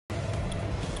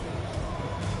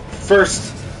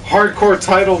first hardcore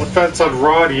title defense on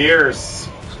Raw in years.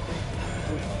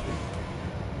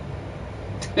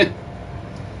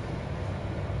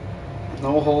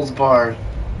 No holds barred.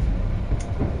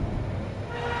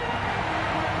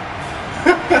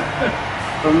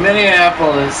 From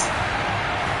Minneapolis.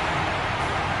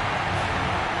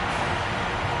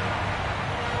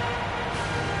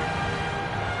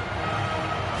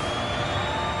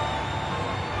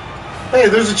 Hey,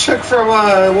 there's a chick from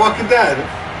Walking Dead.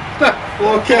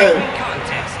 Okay.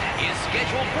 Contest is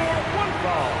scheduled for one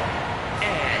fall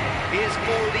and is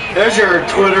for the There's your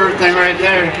Twitter thing right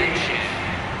there.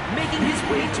 Making his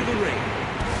way to the ring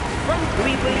from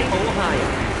Cleveland, Ohio.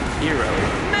 Hero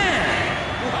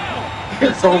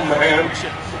Man. Oh man.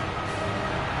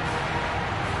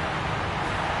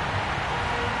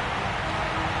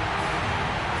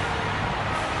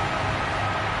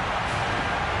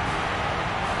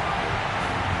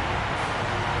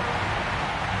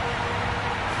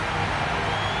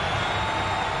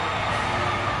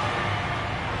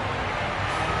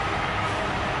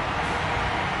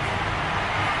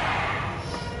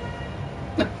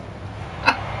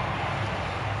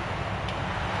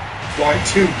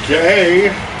 Y2A.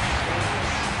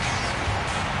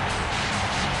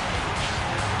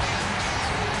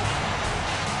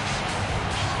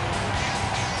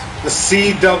 The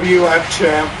CWF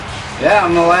champ. Yeah,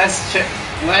 I'm the last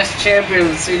champion of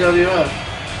the CWF.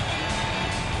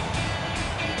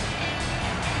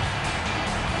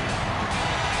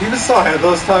 You just still have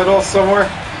those titles somewhere?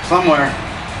 Somewhere.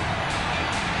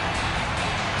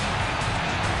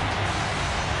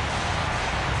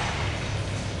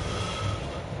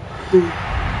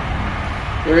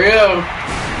 Here we go.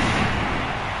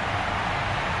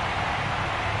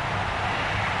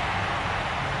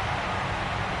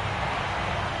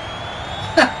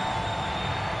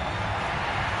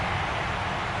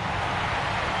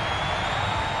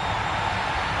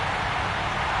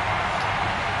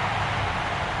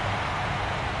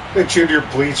 The junior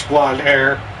bleach blonde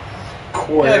hair.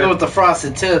 Queer. Yeah, go with the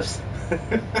frosted tips. You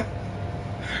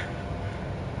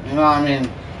know what I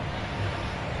mean?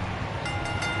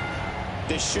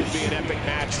 This should be an epic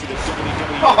match for the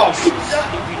WWE. Oh,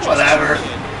 whatever.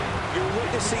 You're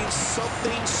witnessing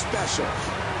something special.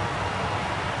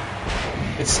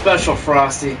 It's special,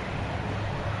 Frosty.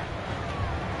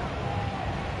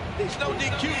 These no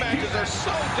DQ matches are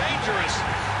so dangerous.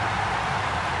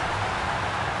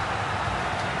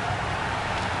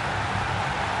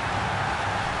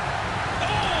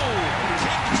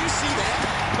 Did you see that?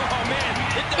 Oh, man.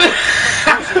 It doesn't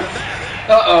closer than that.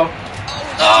 Uh-oh.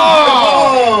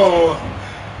 Oh!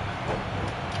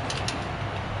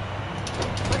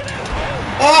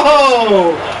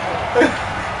 Oh!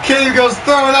 King goes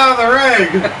throwing out of the ring.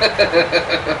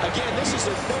 Again, this is a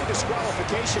no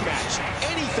disqualification match.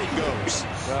 Anything goes.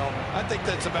 Well, I think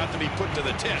that's about to be put to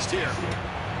the test here.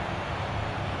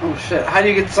 Oh, shit. How do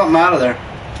you get something out of there?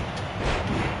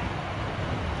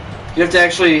 You have to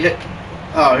actually hit...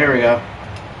 Oh, here we go.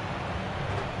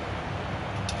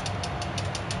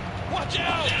 Watch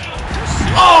out!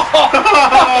 Oh!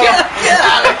 Get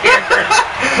out of here!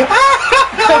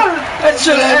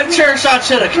 That chair shot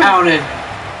should have counted.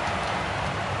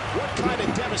 What kind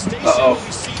of devastation Uh-oh. do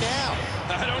we see now?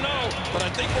 I don't know, but I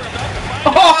think we're about to find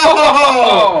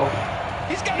Oh!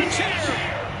 He's got a chair.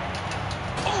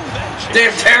 Oh, that chair.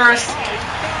 Damn terrorist!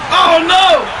 Oh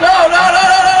no! No! No! No!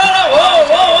 No! No! No! Whoa!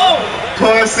 Whoa!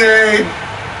 Whoa! Pussy.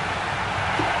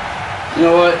 You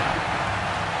know what?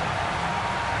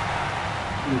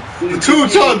 The 2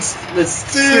 tons. The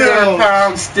Steel.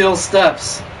 200-pound steel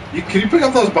steps. Can you pick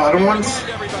up those bottom ones?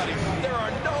 Everybody, there are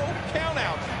no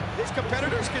countouts. These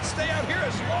competitors can stay out here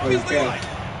as long as they Okay. like.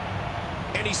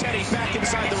 And he's heading back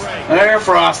inside the ring. There,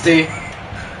 Frosty.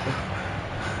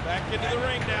 Back into the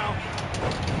ring now.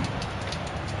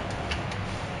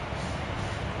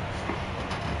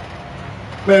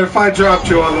 Man, if I dropped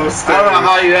you on those stairs. I don't know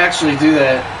how you actually do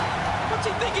that. What's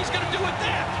he think he's going to do with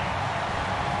that?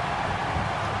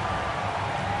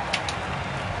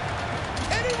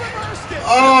 And he reversed it.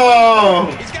 Oh!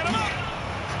 He's got him up.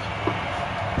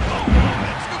 Oh,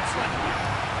 that's good slap.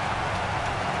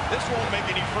 This won't make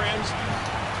any friends.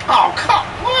 Oh, come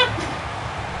what?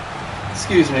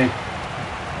 Excuse me.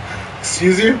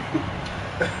 Excuse you?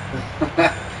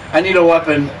 I need a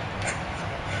weapon.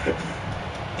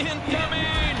 Incoming.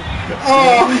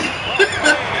 Oh!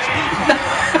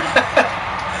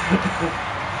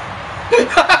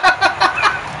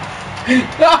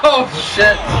 Oh,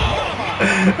 shit.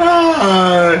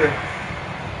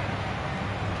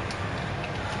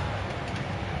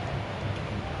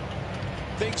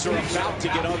 Things are about to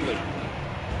get ugly.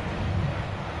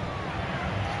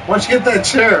 don't you get that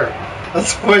chair?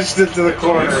 Let's push it to the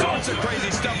corner. All sorts of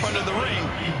crazy stuff under the ring,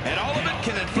 and all of it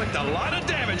can inflict a lot of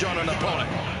damage on an opponent.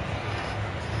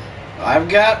 I've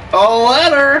got a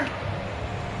letter.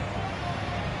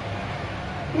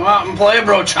 Come out and play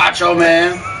Brochacho,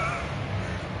 man.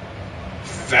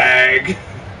 Fag.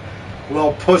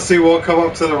 Little pussy won't come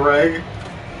up to the ring.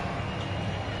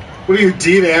 What are you,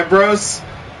 Dean Ambrose?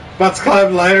 About to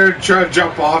climb the ladder and try to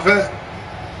jump off it?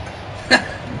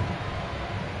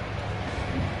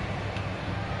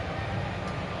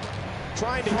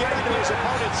 Trying to get under his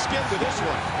opponent's skin with this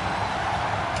one.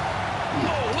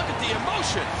 Oh, look at the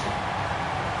emotion.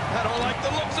 I don't like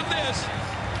the looks of this.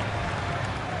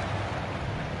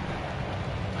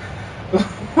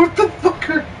 What the fuck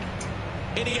are...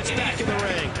 And he gets back in the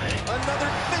ring. Another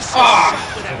vicious shot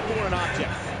with that foreign object.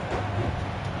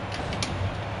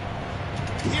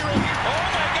 Here it. Oh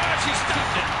my gosh, he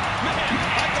stopped it. Man,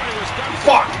 I thought he was done.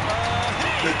 Fuck.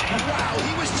 Wow,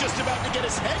 he was just about to get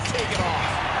his head taken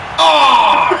off.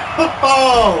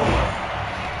 Oh!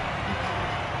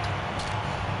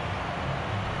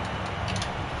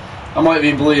 I might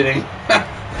be bleeding.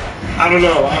 I don't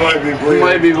know. I might be bleeding.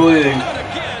 Might be bleeding. Not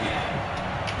again.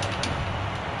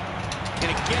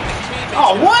 And again, the can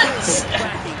Oh, what?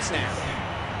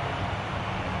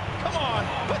 Come on,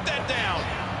 put that down.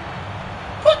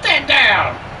 Put that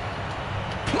down.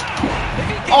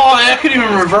 Oh, I couldn't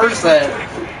even reverse that.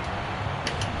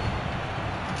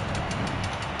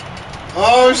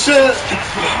 Oh shit!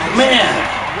 Man.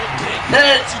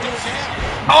 That.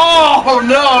 Oh no,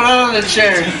 not on the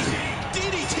chair.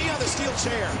 DDT on the steel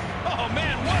chair. Oh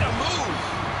man, what a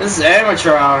move. This is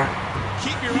amateur hour.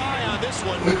 Keep your eye on this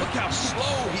one. Look how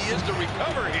slow he is to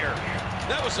recover here.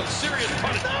 That was some serious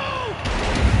punch. No!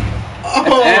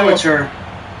 Oh. Amateur.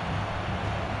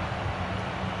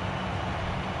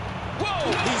 Whoa,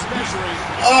 he's measuring.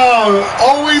 Oh,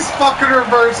 always fucking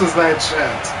reverses that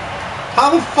shit. How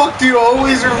the fuck do you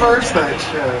always reverse that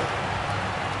shit?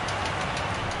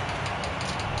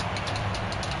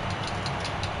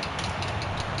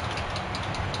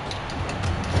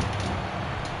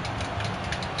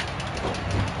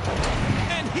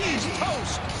 And he's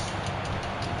toast.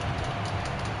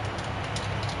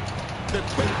 The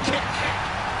quick kick.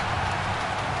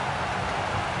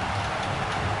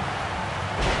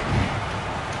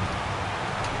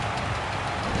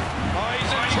 Oh,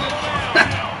 he's in trouble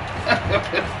now.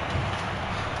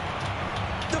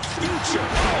 The future.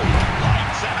 Oh,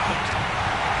 lights out.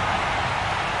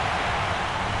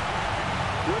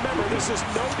 Remember, this is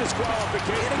no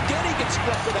disqualification. And again, he gets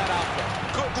struck with that outfit.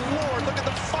 Good Lord, look at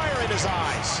the fire in his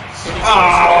eyes.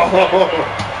 Oh!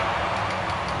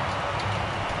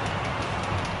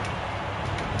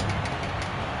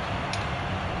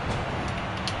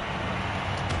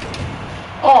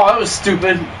 Oh, that was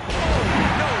stupid. No need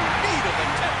of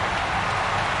attack.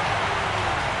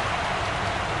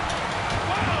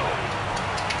 Wow.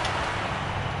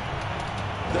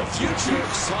 The future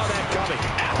saw that coming.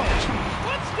 Ouch.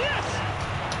 What's this?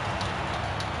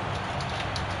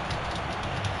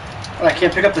 I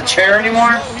can't pick up the chair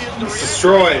anymore? It's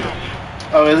destroyed.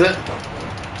 Oh, is it?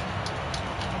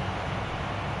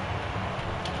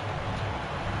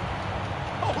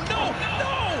 Oh, no, no!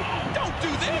 Don't do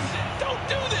this! Don't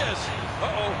do this!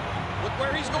 Uh-oh. Look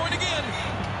where he's going again.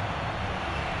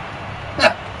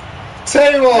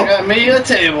 Table! I got me a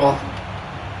table.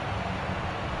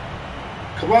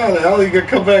 Come on, Al, you gonna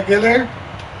come back in there?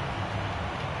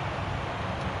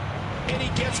 And he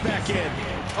gets back in.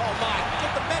 Oh, my.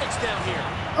 Get the medics down here.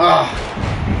 Ugh.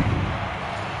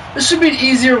 This should be an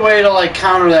easier way to like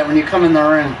counter that when you come in the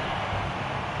ring.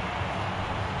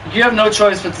 You have no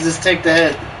choice but to just take the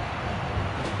hit.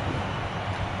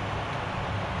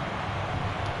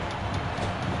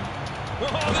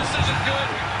 Oh, this isn't good.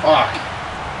 Fuck.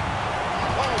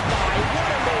 Oh, my.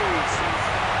 What a move.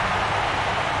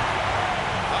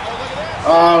 Uh-oh, look at that.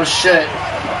 Oh shit.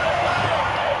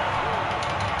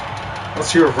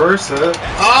 Let's reverse it.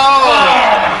 Oh!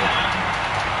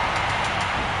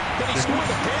 Did he score the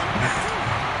pin?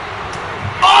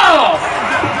 Oh!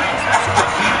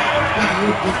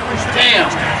 Damn.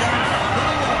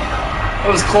 That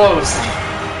was close.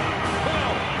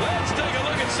 Well, let's take a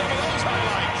look at some of those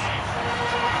highlights.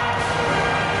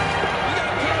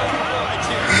 We got a couple of highlights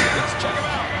here. Let's check them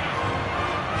out.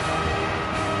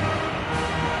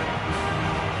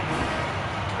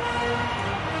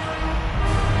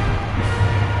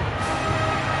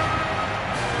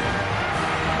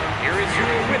 Here is your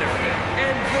winner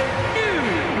and the new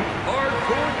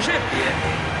Hardcore Champion,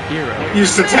 Hero.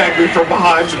 Used to tag me from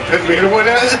behind and pin me to win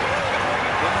it.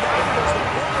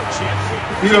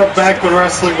 You know, back when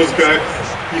wrestling was good.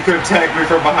 You could have tagged me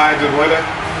from behind and win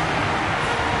it.